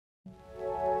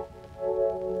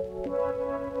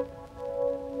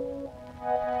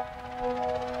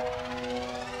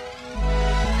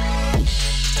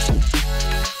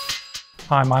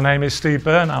Hi, my name is Steve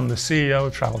Byrne. I'm the CEO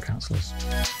of Travel Counsellors.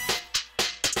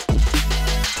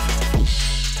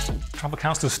 Travel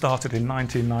Counsellors started in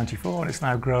 1994 and it's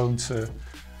now grown to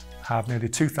have nearly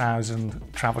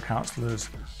 2,000 travel counsellors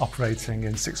operating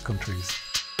in 6 countries.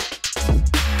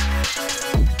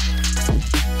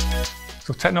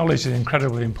 So technology is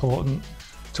incredibly important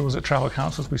to us at Travel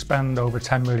Counsellors. We spend over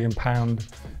 £10 million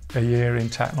a year in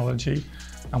technology,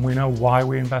 and we know why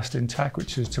we invest in tech,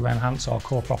 which is to enhance our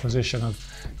core proposition of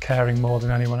caring more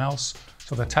than anyone else.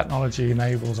 So the technology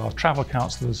enables our travel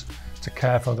counsellors to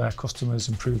care for their customers,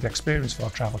 improve the experience for our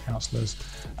travel counsellors,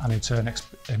 and in turn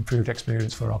improve the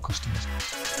experience for our customers.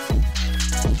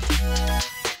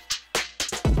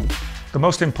 The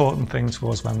most important thing to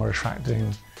us when we're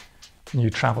attracting new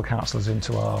travel counsellors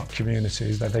into our community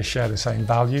is that they share the same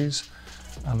values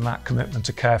and that commitment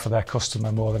to care for their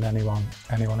customer more than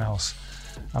anyone else.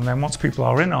 And then once people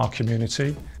are in our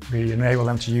community, we enable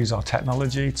them to use our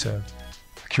technology to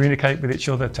communicate with each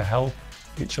other, to help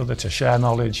each other, to share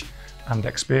knowledge and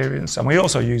experience. And we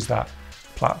also use that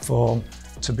platform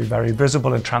to be very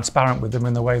visible and transparent with them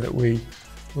in the way that we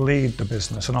lead the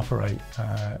business and operate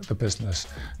the business.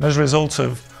 And as a result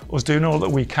of us doing all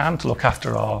that we can to look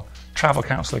after our travel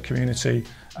counsellor community,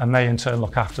 and they in turn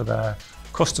look after their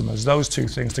customers, those two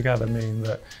things together mean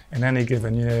that in any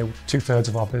given year, 2/3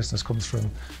 of our business comes from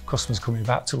customers coming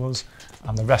back to us,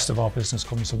 and the rest of our business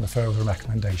comes from the further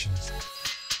recommendations.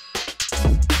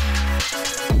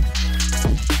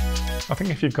 I think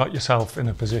if you've got yourself in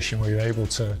a position where you're able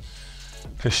to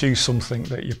pursue something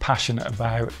that you're passionate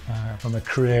about from a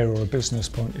career or a business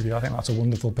point of view, I think that's a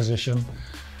wonderful position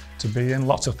to be in.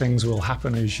 Lots of things will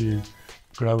happen as you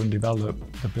grow and develop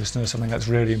the business. I think that's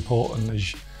really important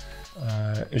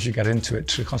as you get into it,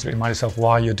 to constantly remind yourself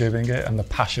why you're doing it and the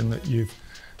passion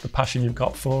you've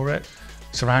got for it.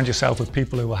 Surround yourself with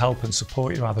people who will help and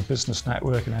support you, either business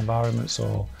networking environments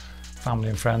or family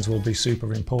and friends will be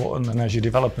super important. And as you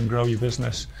develop and grow your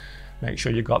business, make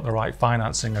sure you've got the right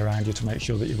financing around you to make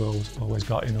sure that you've always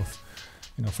got enough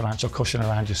financial cushion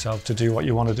around yourself to do what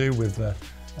you want to do with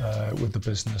the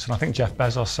business. And I think Jeff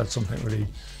Bezos said something really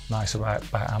nice about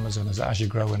Amazon, is that as you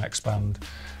grow and expand,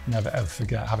 never ever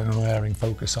forget having an unerring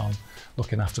focus on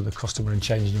looking after the customer and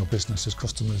changing your business as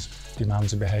customers'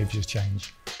 demands and behaviours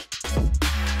change.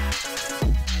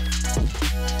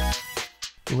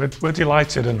 We're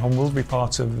delighted and humbled to be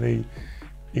part of the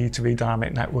E2E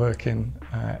Dynamic networking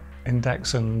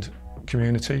index and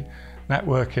community.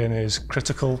 Networking is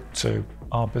critical to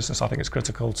our business. I think it's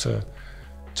critical to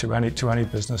any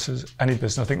business.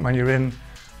 I think when you're in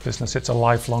business, it's a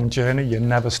lifelong journey. You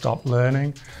never stop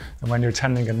learning. And when you're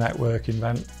attending a networking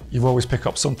event, you always pick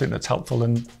up something that's helpful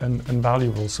and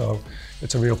valuable. So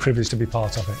it's a real privilege to be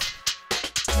part of it.